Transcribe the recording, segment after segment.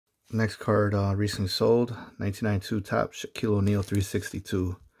Next card recently sold, 1992 top Shaquille O'Neal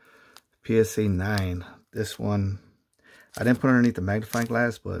 362. PSA 9. This one, I didn't put underneath the magnifying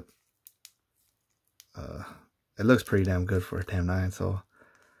glass, but it looks pretty damn good for a damn 9, so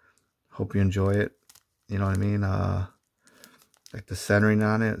hope you enjoy it. You know what I mean? Like the centering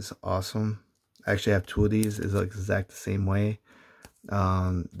on it is awesome. I actually have two of these. It's like exact the same way.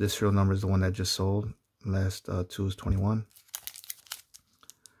 This serial number is the one that just sold. Last 2 is 21.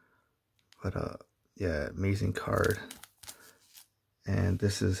 But yeah, amazing card. And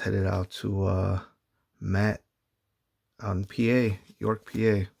this is headed out to Matt out in PA, York,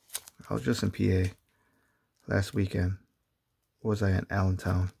 PA. I was just in PA last weekend. What was I in?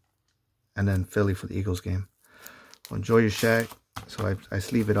 Allentown. And then Philly for the Eagles game. Well, enjoy your Shaq. So I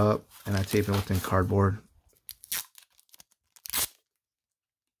sleeve it up and I tape it within cardboard.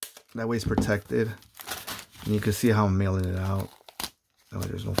 That way it's protected. And you can see how I'm mailing it out. That way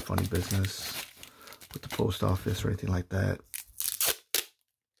there's no funny business with the post office or anything like that.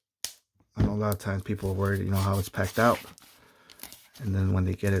 I know a lot of times people are worried, you know, how it's packed out. And then when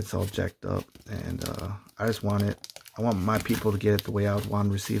they get it, it's all jacked up. And I just want it. I want my people to get it the way I would want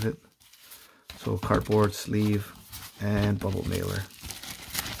to receive it. So cardboard, sleeve, and bubble mailer.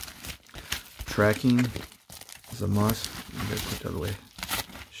 Tracking is a must. I'm going to put it the other way.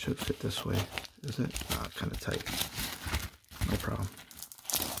 Should fit this way. Is it? Nah, kind of tight. No problem.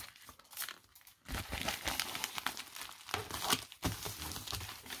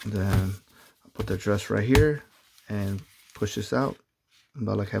 And then I'll put the address right here and push this out.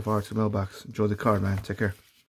 About like half hour to the mailbox. Enjoy the card, man. Take care.